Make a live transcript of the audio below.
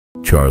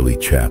Charlie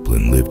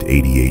Chaplin lived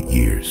 88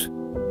 years.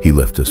 He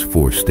left us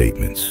 4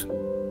 statements.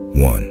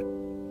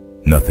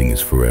 1. Nothing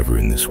is forever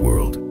in this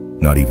world,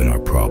 not even our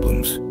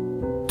problems.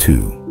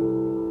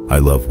 2. I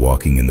love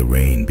walking in the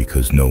rain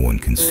because no one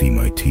can see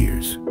my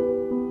tears.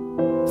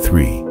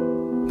 3.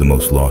 The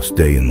most lost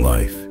day in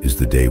life is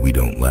the day we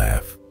don't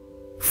laugh.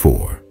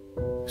 4.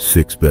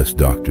 6 best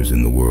doctors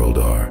in the world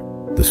are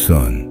the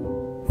sun,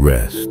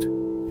 rest,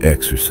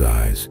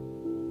 exercise,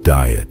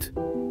 diet,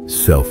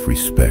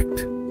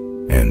 self-respect,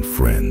 and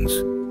friends.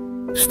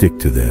 Stick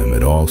to them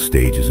at all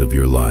stages of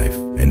your life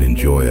and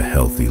enjoy a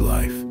healthy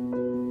life.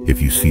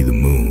 If you see the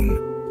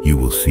moon, you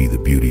will see the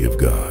beauty of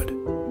God.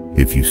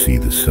 If you see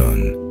the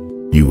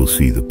sun, you will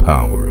see the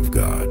power of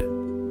God.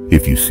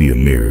 If you see a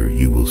mirror,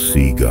 you will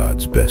see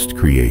God's best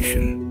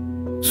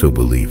creation. So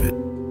believe it.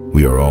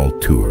 We are all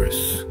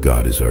tourists.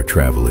 God is our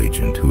travel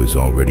agent who has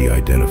already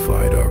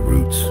identified our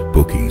routes,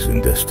 bookings,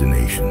 and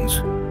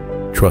destinations.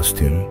 Trust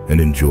Him and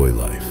enjoy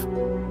life.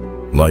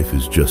 Life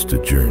is just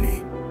a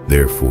journey.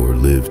 Therefore,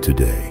 live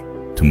today.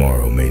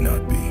 Tomorrow may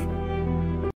not be.